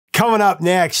Coming up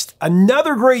next,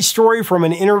 another great story from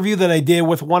an interview that I did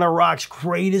with one of rock's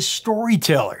greatest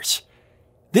storytellers.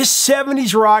 This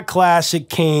 70s rock classic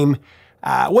came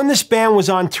when this band was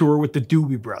on tour with the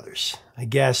Doobie Brothers. I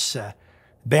guess the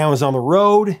band was on the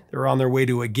road. They were on their way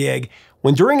to a gig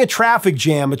when during a traffic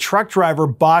jam, a truck driver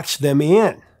boxed them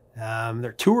in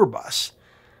their tour bus.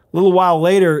 A little while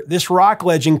later, this rock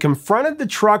legend confronted the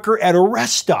trucker at a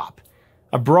rest stop.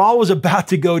 A brawl was about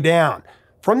to go down.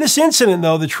 From this incident,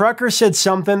 though, the trucker said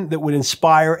something that would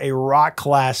inspire a rock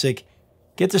classic.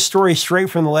 Get the story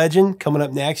straight from the legend coming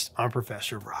up next on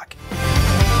Professor of Rock.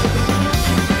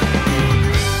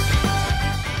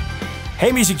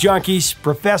 Hey, music junkies,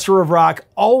 Professor of Rock,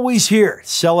 always here to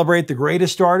celebrate the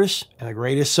greatest artists and the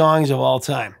greatest songs of all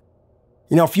time.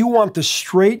 You know, if you want the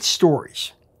straight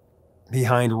stories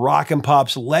behind rock and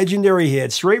pop's legendary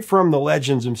hits, straight from the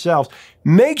legends themselves,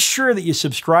 make sure that you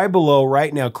subscribe below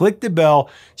right now. Click the bell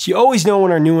so you always know when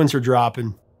our new ones are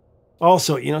dropping.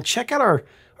 Also, you know, check out our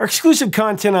exclusive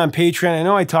content on Patreon. I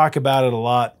know I talk about it a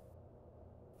lot,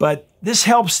 but this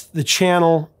helps the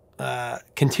channel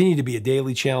continue to be a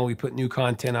daily channel. We put new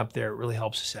content up there. It really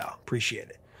helps us out. Appreciate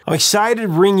it. I'm excited to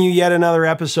bring you yet another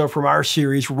episode from our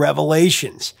series,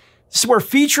 Revelations. This is where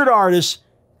featured artists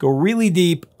go really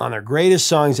deep on their greatest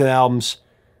songs and albums.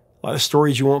 A lot of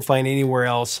stories you won't find anywhere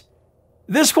else.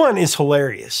 This one is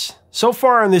hilarious. So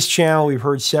far on this channel, we've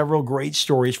heard several great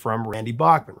stories from Randy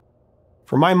Bachman.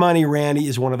 For my money, Randy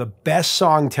is one of the best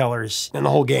song tellers in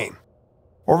the whole game.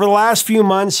 Over the last few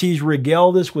months, he's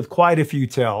regaled us with quite a few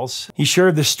tells. He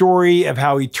shared the story of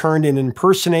how he turned an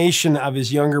impersonation of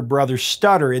his younger brother's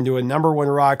stutter into a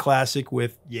 #1 rock classic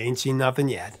with You Ain't Seen Nothing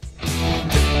Yet.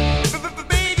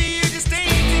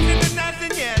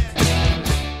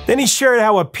 Then he shared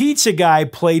how a pizza guy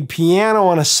played piano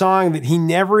on a song that he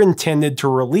never intended to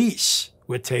release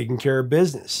with Taking Care of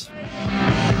Business.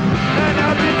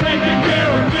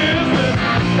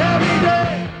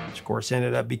 Which of course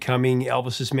ended up becoming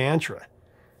Elvis's mantra.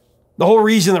 The whole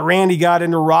reason that Randy got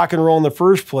into rock and roll in the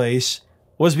first place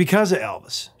was because of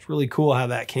Elvis. It's really cool how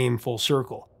that came full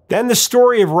circle. Then the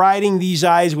story of riding these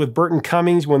eyes with Burton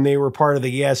Cummings when they were part of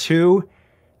the Guess Who.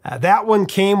 That one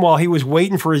came while he was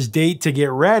waiting for his date to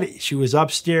get ready. She was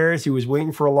upstairs. He was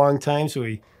waiting for a long time, so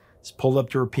he just pulled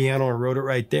up to her piano and wrote it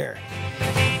right there.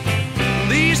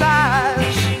 These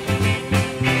eyes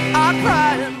are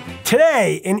crying.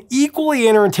 Today, an equally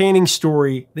entertaining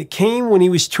story that came when he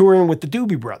was touring with the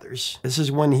Doobie Brothers. This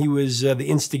is when he was the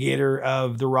instigator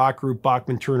of the rock group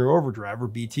Bachman Turner Overdrive, or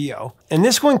BTO. And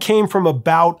this one came from a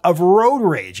bout of road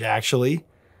rage, actually.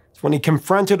 It's when he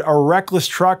confronted a reckless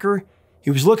trucker. He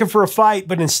was looking for a fight,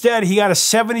 but instead he got a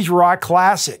 70s rock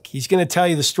classic. He's going to tell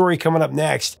you the story coming up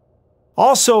next.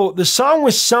 Also, the song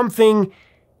was something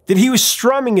that he was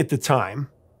strumming at the time.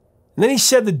 And then he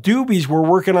said the Doobies were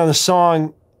working on the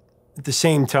song at the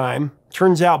same time.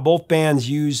 Turns out both bands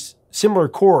used similar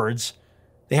chords.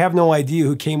 They have no idea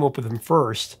who came up with them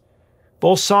first.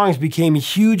 Both songs became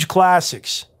huge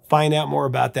classics. Find out more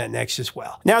about that next as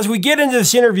well. Now, as we get into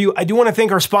this interview, I do want to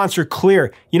thank our sponsor,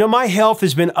 Xlear. You know, my health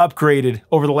has been upgraded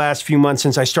over the last few months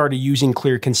since I started using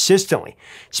Xlear consistently,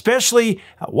 especially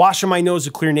washing my nose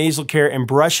with Xlear nasal care and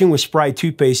brushing with Spry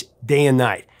toothpaste day and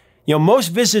night. You know, most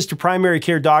visits to primary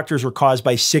care doctors are caused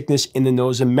by sickness in the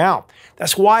nose and mouth.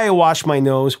 That's why I wash my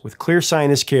nose with Xlear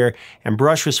sinus care and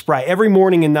brush with Spry every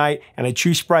morning and night, and I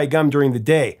chew Spry gum during the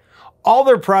day. All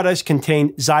their products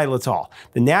contain Xylitol,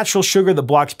 the natural sugar that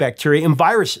blocks bacteria and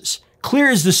viruses.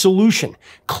 Xlear is the solution.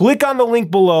 Click on the link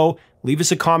below. Leave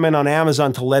us a comment on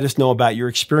Amazon to let us know about your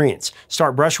experience.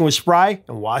 Start brushing with Spry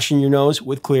and washing your nose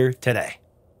with Xlear today.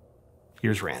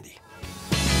 Here's Randy.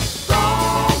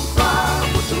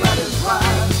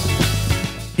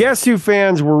 Guess Who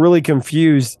fans were really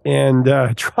confused and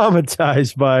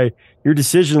traumatized by your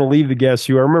decision to leave the Guess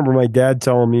Who. I remember my dad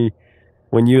telling me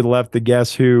when you had left the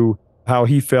Guess Who, how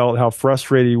he felt, how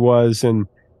frustrated he was. And,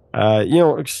 you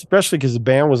know, especially because the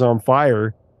band was on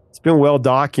fire. It's been well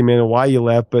documented why you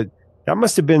left, but that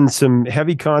must have been some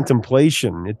heavy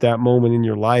contemplation at that moment in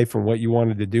your life and what you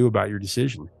wanted to do about your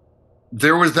decision.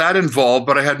 There was that involved,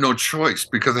 but I had no choice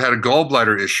because I had a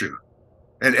gallbladder issue.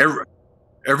 And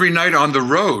every night on the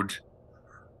road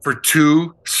for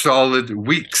 2 solid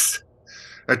weeks,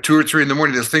 at 2 or 3 in the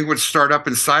morning, this thing would start up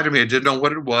inside of me. I didn't know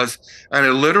what it was. And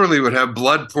it literally would have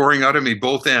blood pouring out of me,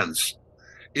 both ends,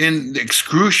 in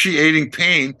excruciating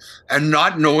pain and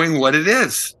not knowing what it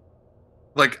is.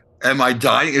 Like, am I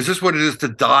dying? Is this what it is to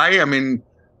die? I mean,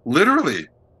 literally.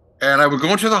 And I would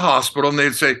go into the hospital and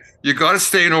they'd say, you got to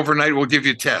stay in overnight. We'll give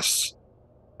you tests.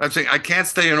 I'm saying, I can't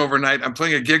stay in overnight. I'm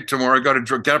playing a gig tomorrow. I got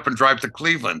to get up and drive to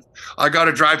Cleveland. I got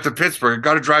to drive to Pittsburgh. I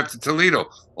got to drive to Toledo.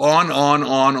 On, and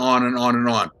on and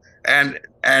on. And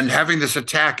having this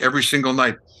attack every single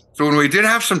night. So when we did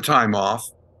have some time off,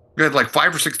 we had like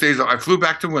 5 or 6 days off. I flew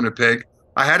back to Winnipeg.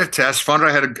 I had a test, found out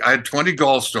I had 20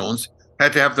 gallstones,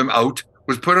 had to have them out,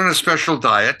 was put on a special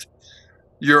diet.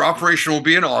 Your operation will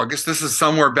be in August. This is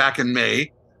somewhere back in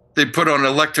May. They put on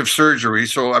elective surgery,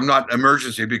 so I'm not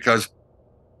emergency because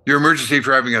you're emergency if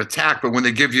you're having an attack, but when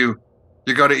they give you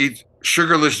got to eat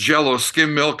sugarless Jell-O,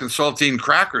 skim milk, and saltine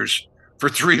crackers for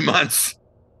 3 months.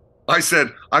 I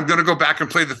said, I'm going to go back and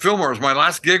play the Fillmore. It was my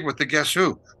last gig with the Guess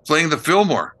Who, playing the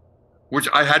Fillmore, which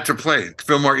I had to play,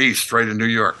 Fillmore East, right in New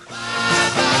York.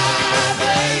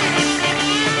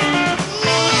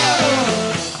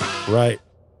 Right.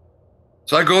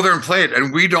 So I go there and play it,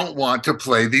 and we don't want to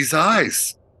play these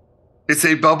eyes. It's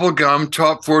a bubblegum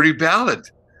top 40 ballad.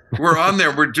 We're on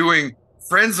there. We're doing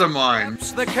Friends of Mine.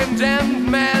 The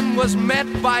condemned man was met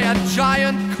by a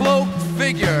giant cloaked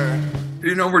figure.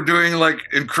 You know, we're doing like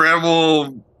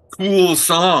incredible, cool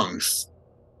songs.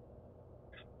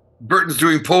 Burton's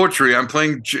doing poetry. I'm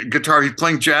playing guitar. He's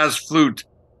playing jazz flute.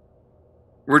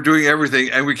 We're doing everything.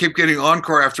 And we keep getting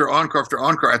encore after encore after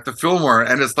encore at the Fillmore.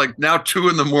 And it's like now 2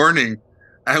 a.m.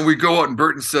 And we go out and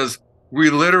Burton says, we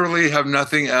literally have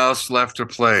nothing else left to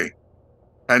play.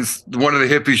 And one of the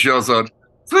hippies yells out,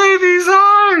 play these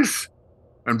eyes.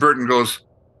 And Burton goes,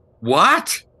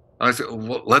 what? I said,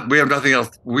 well, we have nothing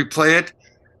else. We play it.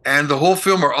 And the whole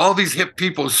film are all these hip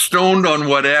people stoned on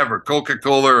whatever,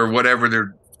 Coca-Cola or whatever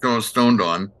they're going stoned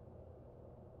on,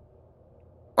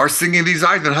 are singing these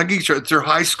eyes and hugging each other. It's their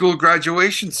high school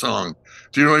graduation song.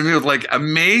 Do you know what I mean? It was like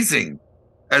amazing.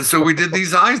 And so we did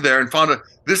these eyes there and found out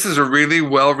this is a really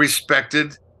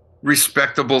well-respected,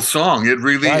 respectable song. It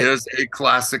really is a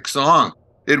classic song.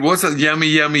 It wasn't yummy,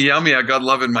 yummy, yummy, I got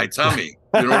love in my tummy.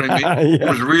 You know what I mean? Yeah. It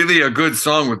was really a good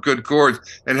song with good chords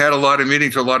and had a lot of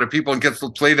meaning to a lot of people and gets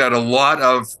played at a lot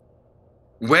of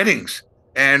weddings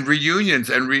and reunions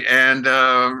and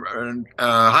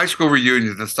high school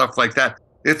reunions and stuff like that.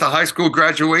 It's a high school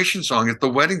graduation song. It's the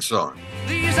wedding song.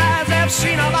 These eyes have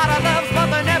seen a lot of love, but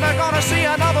they're never gonna see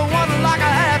another one like I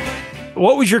had.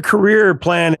 What was your career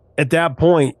plan at that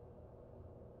point?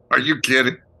 Are you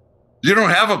kidding? You don't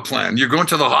have a plan. You're going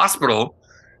to the hospital.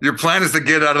 Your plan is to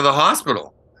get out of the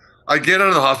hospital. I get out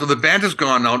of the hospital. The band has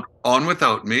gone on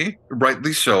without me,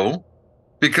 rightly so,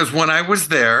 because when I was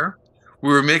there, we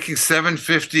were making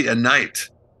 $750 a night.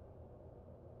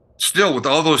 Still with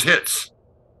all those hits.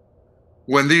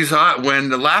 When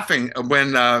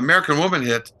American Woman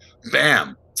hit,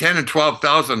 bam, 10 and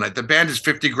 12,000 a night. The band is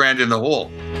 50 grand in the hole.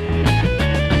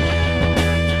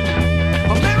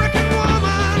 American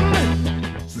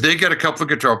Woman. They get a couple of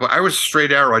guitar players. I was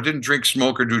straight arrow. I didn't drink,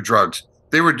 smoke, or do drugs.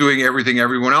 They were doing everything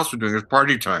everyone else was doing. It was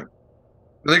party time.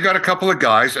 They got a couple of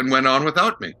guys and went on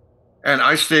without me. And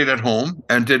I stayed at home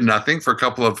and did nothing for a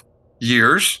couple of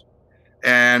years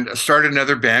and started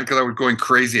another band because I was going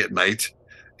crazy at night.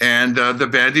 And the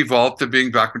band evolved to being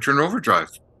Bachman and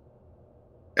Overdrive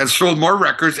and sold more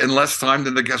records in less time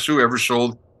than the Guess Who ever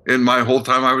sold in my whole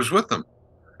time I was with them.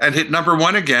 And hit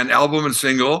 #1 again, album and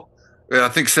single, I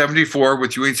think 74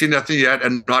 with You Ain't Seen Nothing Yet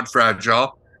and Not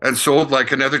Fragile, and sold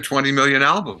like another 20 million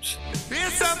albums.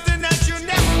 Here's something that you're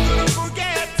never gonna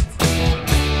forget.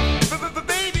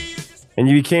 Baby. And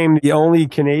you became the only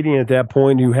Canadian at that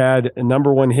point who had a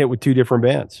 #1 hit with 2 different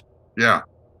bands. Yeah.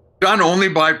 Done only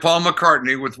by Paul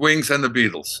McCartney with Wings and the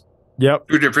Beatles. Yep.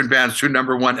 2 different bands, 2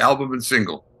 #1 album and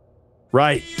single.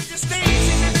 Right.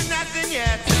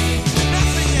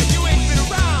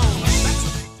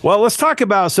 Well, let's talk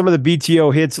about some of the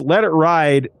BTO hits. Let It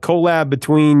Ride, collab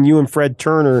between you and Fred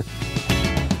Turner.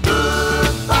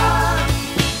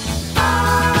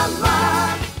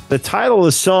 The title of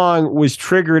the song was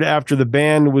triggered after the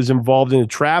band was involved in a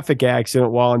traffic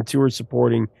accident while on tour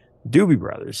supporting Doobie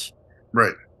Brothers.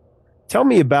 Right. Tell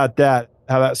me about that,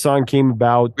 how that song came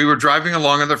about. We were driving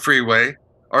along on the freeway.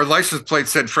 Our license plate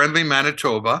said Friendly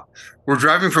Manitoba. We're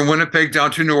driving from Winnipeg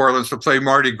down to New Orleans to play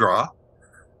Mardi Gras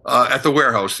at the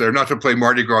warehouse there, not to play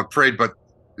Mardi Gras parade, but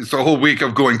it's a whole week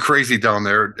of going crazy down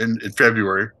there in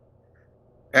February.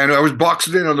 And I was boxed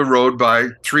in on the road by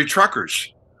 3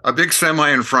 truckers, a big semi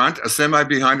in front, a semi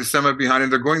behind,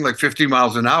 and they're going like 50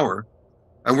 miles an hour.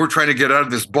 And we're trying to get out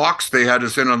of this box they had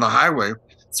us in on the highway.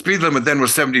 Speed limit then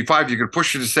was 75. You could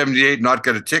push it to 78 and not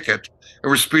get a ticket. And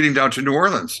we're speeding down to New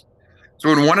Orleans. So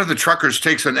when one of the truckers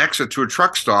takes an exit to a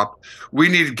truck stop, we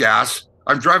need gas.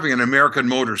 I'm driving an American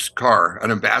Motors car,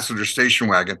 an Ambassador station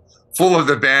wagon, full of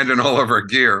the band and all of our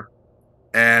gear.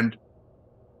 And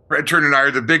Fred Turner and I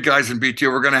are the big guys in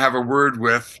BTO. We're going to have a word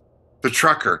with the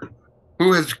trucker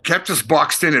who has kept us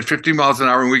boxed in at 50 miles an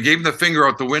hour. And we gave them the finger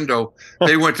out the window.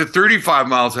 They went to 35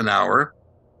 miles an hour,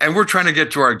 and we're trying to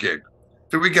get to our gig.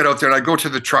 So we get out there, and I go to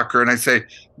the trucker, and I say,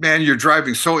 man, you're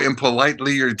driving so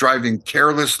impolitely. You're driving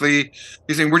carelessly.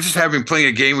 He's saying, we're just playing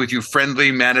a game with you,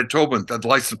 friendly Manitoban. The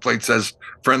license plate says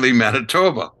friendly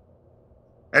Manitoba.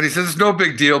 And he says, it's no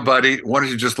big deal, buddy. Why don't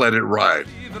you just let it ride?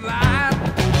 Let it ride.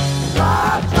 And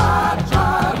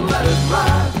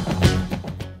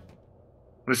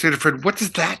I say to Fred, what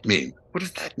does that mean? What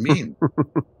does that mean?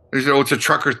 He said, oh, it's a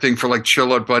trucker thing for like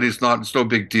chill out, buddy. It's no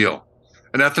big deal.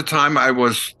 And at the time I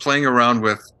was playing around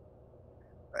with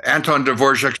Anton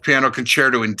Dvorak's Piano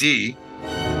Concerto in D.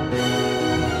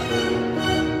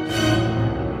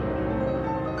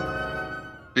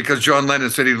 Because John Lennon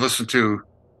said he listened to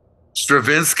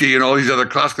Stravinsky and all these other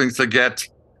classical things to get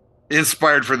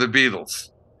inspired for the Beatles.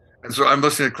 And so I'm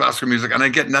listening to classical music, and I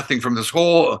get nothing from this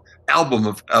whole album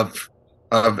of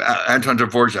Anton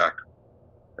Dvorak,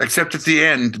 except at the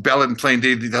end, Ballad in Plain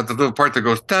D, the little part that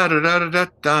goes da da da da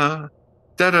da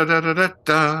da da da da da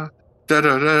da da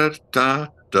da da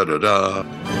da da da.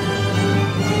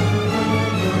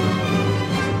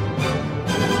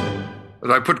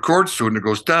 And I put chords to it, and it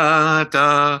goes da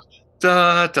da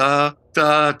da da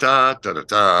da da da da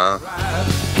da.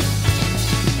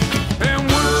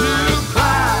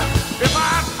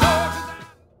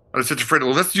 I said to Fred,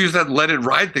 well, let's use that let it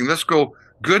ride thing. Let's go,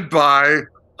 goodbye,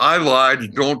 I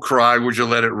lied, don't cry, would you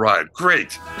let it ride?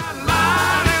 Great.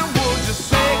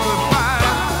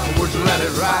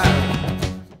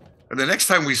 And the next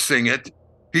time we sing it,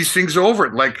 he sings over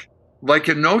it like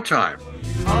in no time.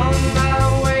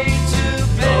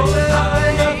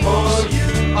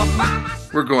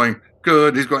 We're going,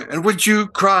 good. He's going, and would you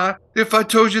cry if I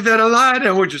told you that I lied?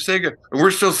 And would you sing it? And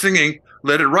we're still singing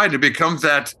let it ride. It becomes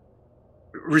that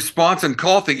response and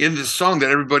call thing in this song that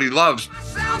everybody loves.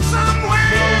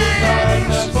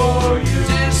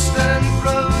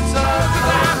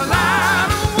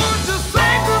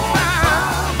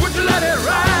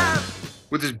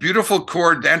 With this beautiful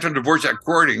chord, Anton Dvorak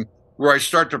chording, where I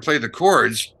start to play the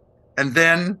chords, and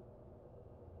then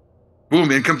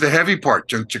boom, in comes the heavy part,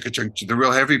 chunk, chicka, chunk, the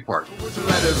real heavy part.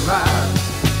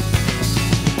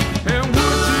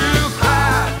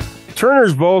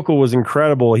 Turner's vocal was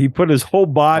incredible. He put his whole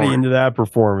body into that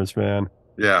performance, man.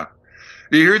 Yeah.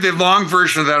 You hear the long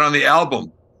version of that on the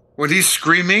album. When he's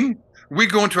screaming, we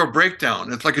go into a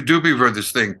breakdown. It's like a Doobie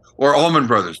Brothers thing, or Allman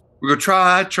Brothers. We go,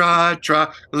 try,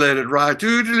 let it ride,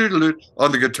 do,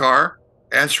 on the guitar,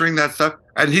 answering that stuff.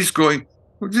 And he's going,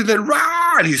 let it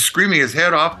ride. And he's screaming his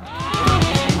head off.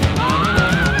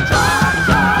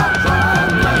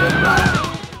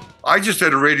 I just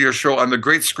did a radio show on the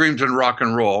great screams in rock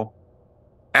and roll.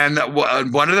 And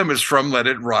one of them is from Let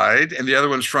It Ride, and the other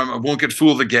one's from I Won't Get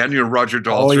Fooled Again, Roger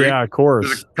Daltrey. Oh, yeah, of course.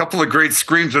 There's a couple of great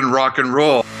screams in rock and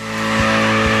roll.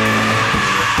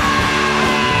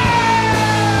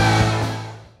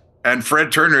 And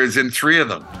Fred Turner is in 3 of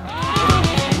them.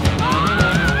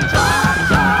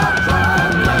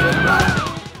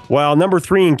 Well, number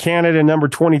 3 in Canada, number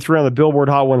 23 on the Billboard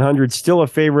Hot 100, still a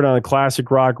favorite on the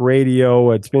classic rock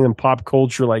radio. It's been in pop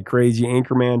culture like crazy.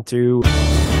 Anchorman 2.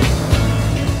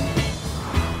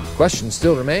 Question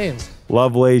still remains.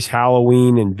 Lovelace,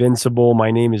 Halloween, Invincible,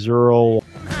 My Name is Earl.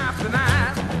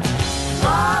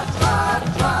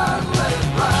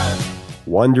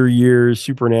 Wonder Years,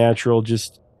 Supernatural,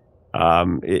 just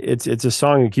it's a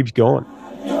song that keeps going.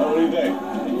 What do you think?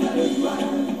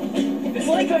 It's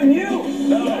like I'm you.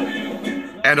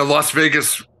 And a Las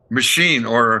Vegas machine,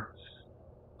 or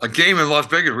a game in Las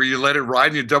Vegas where you let it ride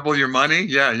and you double your money.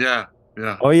 Yeah.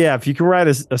 Oh yeah, if you can write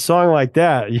a song like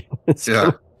that.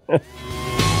 Yeah.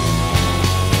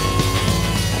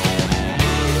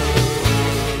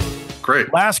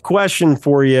 Great. Last question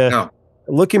for you. No.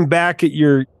 Looking back at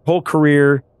your whole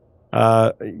career,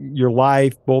 your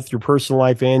life, both your personal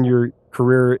life and your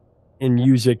career in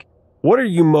music, what are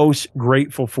you most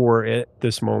grateful for at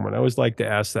this moment? I always like to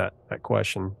ask that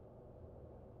question.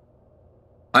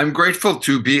 I'm grateful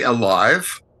to be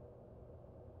alive.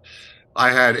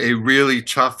 I had a really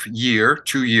tough 2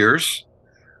 years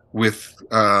with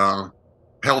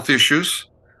health issues,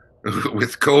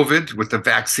 with COVID, with the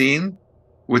vaccine,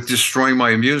 with destroying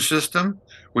my immune system,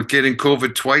 with getting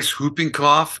COVID twice, whooping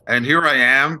cough. And here I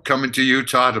am coming to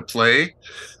Utah to play.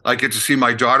 I get to see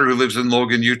my daughter who lives in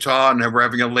Logan, Utah, and we're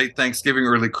having a late Thanksgiving,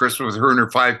 early Christmas with her and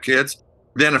her 5 kids.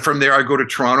 Then from there, I go to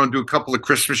Toronto and do a couple of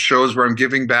Christmas shows where I'm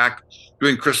giving back,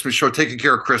 doing Christmas show, taking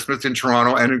care of Christmas in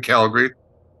Toronto and in Calgary.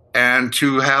 And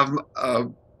to have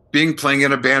playing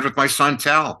in a band with my son,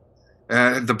 Tal.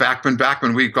 And the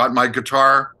Bachman, we got my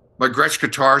Gretsch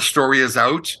guitar story is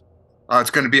out.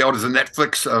 It's going to be out as a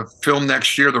Netflix film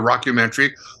next year, the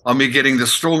rockumentary on me getting the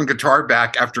stolen guitar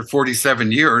back after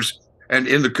 47 years. And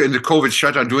in the COVID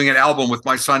shutdown, doing an album with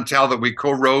my son Tal that we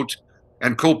co-wrote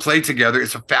and co-played together.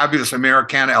 It's a fabulous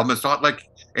Americana album. It's not like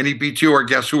any BTO or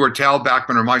Guess Who or Tal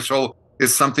Bachman or my soul.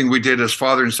 It's something we did as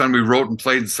father and son. We wrote and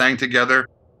played and sang together.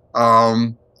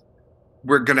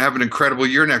 We're going to have an incredible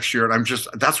year next year. And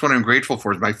that's what I'm grateful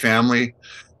for, is my family.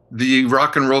 The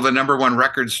rock and roll, the #1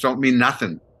 records don't mean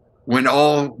nothing. When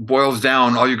all boils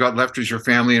down, all you got left is your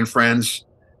family and friends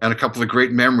and a couple of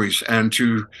great memories, and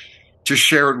to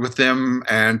share it with them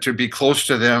and to be close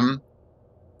to them.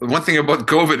 The one thing about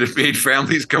COVID, it made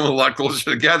families come a lot closer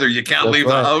together. You can't leave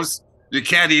the house. You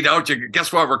can't eat out.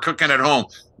 Guess what? We're cooking at home.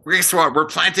 Guess what? We're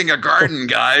planting a garden,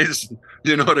 guys.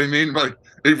 You know what I mean? Like,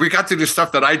 we got to do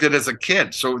stuff that I did as a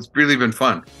kid. So it's really been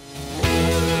fun.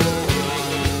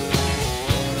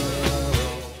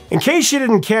 In case you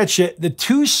didn't catch it, the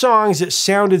two songs that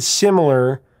sounded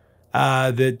similar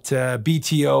that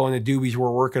BTO and the Doobies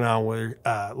were working on were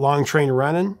Long Train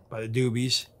Runnin' by the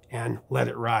Doobies and Let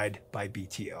It Ride by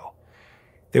BTO.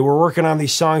 They were working on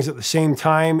these songs at the same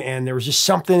time, and there was just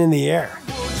something in the air.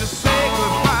 Would you say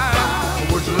goodbye,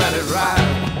 or would you let it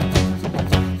ride?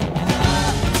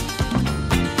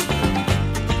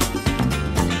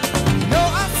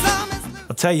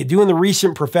 I'll tell you, doing the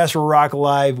recent Professor Rock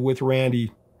Live with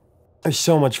Randy was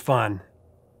so much fun.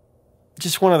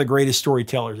 Just one of the greatest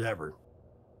storytellers ever.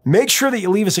 Make sure that you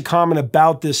leave us a comment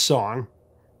about this song,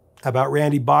 about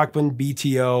Randy Bachman,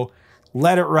 BTO,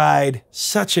 Let It Ride.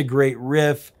 Such a great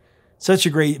riff, such a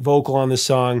great vocal on this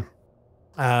song.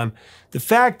 The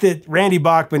fact that Randy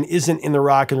Bachman isn't in the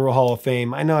Rock and Roll Hall of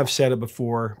Fame, I know I've said it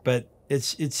before, but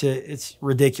it's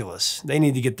ridiculous. They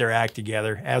need to get their act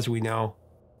together, as we know,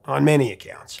 on many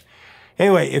accounts.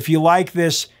 Anyway, if you like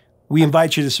this, we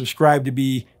invite you to subscribe to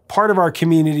be part of our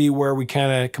community where we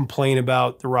kind of complain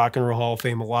about the Rock and Roll Hall of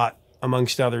Fame a lot,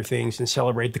 amongst other things, and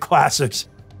celebrate the classics.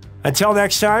 Until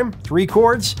next time, 3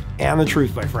 chords and the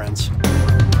truth, my friends.